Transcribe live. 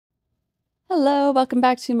Hello, welcome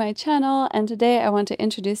back to my channel, and today I want to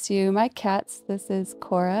introduce to you my cats. This is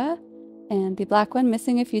Quora, and the black one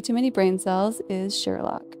missing a few too many brain cells is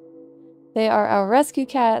Sherlock. They are our rescue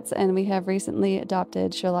cats, and we have recently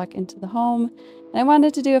adopted Sherlock into the home, and I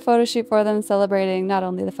wanted to do a photo shoot for them celebrating not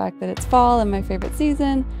only the fact that it's fall and my favorite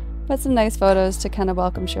season, but some nice photos to kind of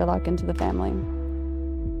welcome Sherlock into the family.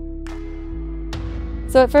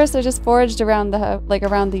 So at first I just foraged around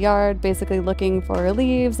the yard, basically looking for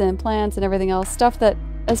leaves and plants and everything else, stuff that,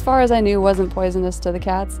 as far as I knew, wasn't poisonous to the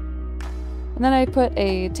cats. And then I put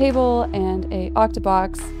a table and a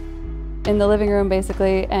octobox in the living room,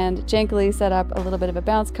 basically, and jankily set up a little bit of a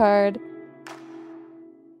bounce card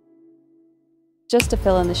just to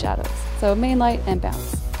fill in the shadows. So main light and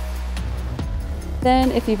bounce.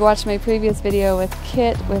 Then, if you've watched my previous video with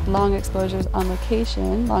Kit with long exposures on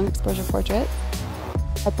location, long exposure portraits,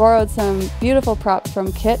 I borrowed some beautiful props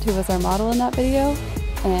from Kit, who was our model in that video,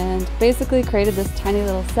 and basically created this tiny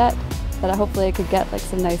little set that hopefully I could get like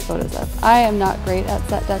some nice photos of. I am not great at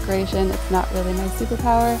set decoration, it's not really my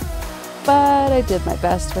superpower, but I did my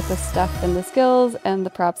best with the stuff and the skills and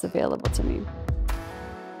the props available to me.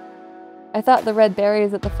 I thought the red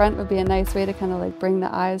berries at the front would be a nice way to kind of like bring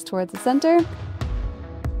the eyes towards the center.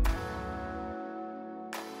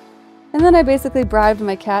 And then I basically bribed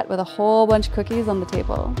my cat with a whole bunch of cookies on the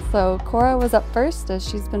table. So Quora was up first, as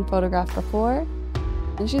she's been photographed before,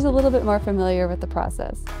 and she's a little bit more familiar with the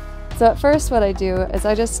process. So at first what I do is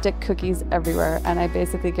I just stick cookies everywhere, and I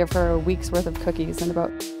basically give her a week's worth of cookies in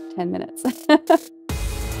about 10 minutes.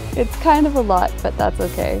 It's kind of a lot, but that's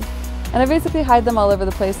okay. And I basically hide them all over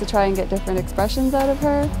the place to try and get different expressions out of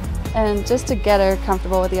her, and just to get her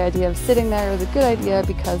comfortable with the idea of sitting there is a good idea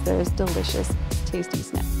because there's delicious, tasty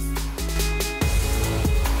snacks.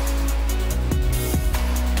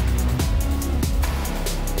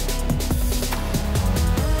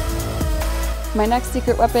 My next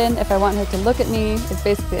secret weapon, if I want her to look at me, is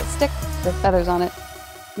basically a stick with feathers on it.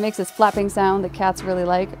 It makes this flapping sound that cats really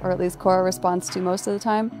like, or at least Quora responds to most of the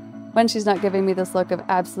time, when she's not giving me this look of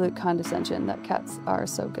absolute condescension that cats are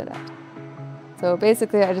so good at. So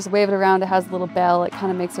basically I just wave it around, it has a little bell, it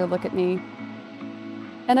kind of makes her look at me,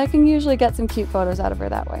 and I can usually get some cute photos out of her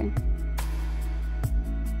that way.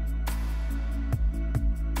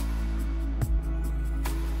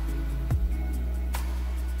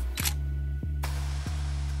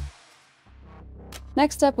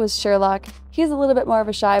 Next up was Sherlock. He's a little bit more of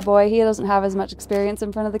a shy boy. He doesn't have as much experience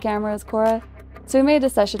in front of the camera as Quora, so we made the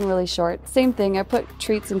session really short. Same thing, I put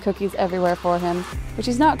treats and cookies everywhere for him, which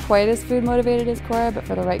he's not quite as food motivated as Quora, but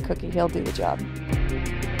for the right cookie, he'll do the job.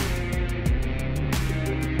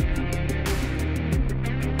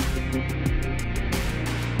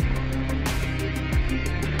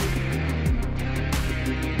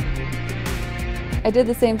 I did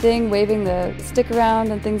the same thing, waving the stick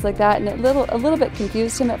around and things like that, and it a little bit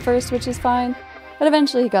confused him at first, which is fine, but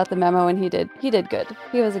eventually he got the memo and he did good.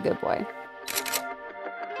 He was a good boy.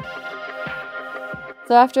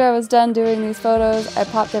 So after I was done doing these photos, I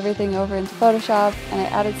popped everything over into Photoshop and I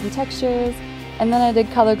added some textures, and then I did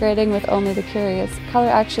color grading with only the curious color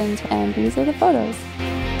actions, and these are the photos.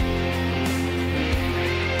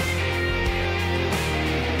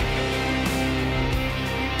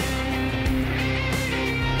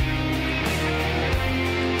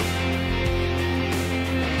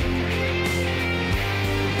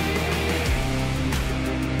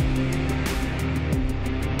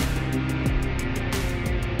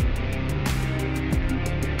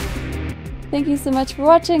 Thank you so much for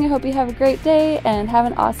watching. I hope you have a great day and have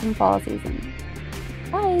an awesome fall season.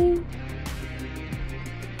 Bye!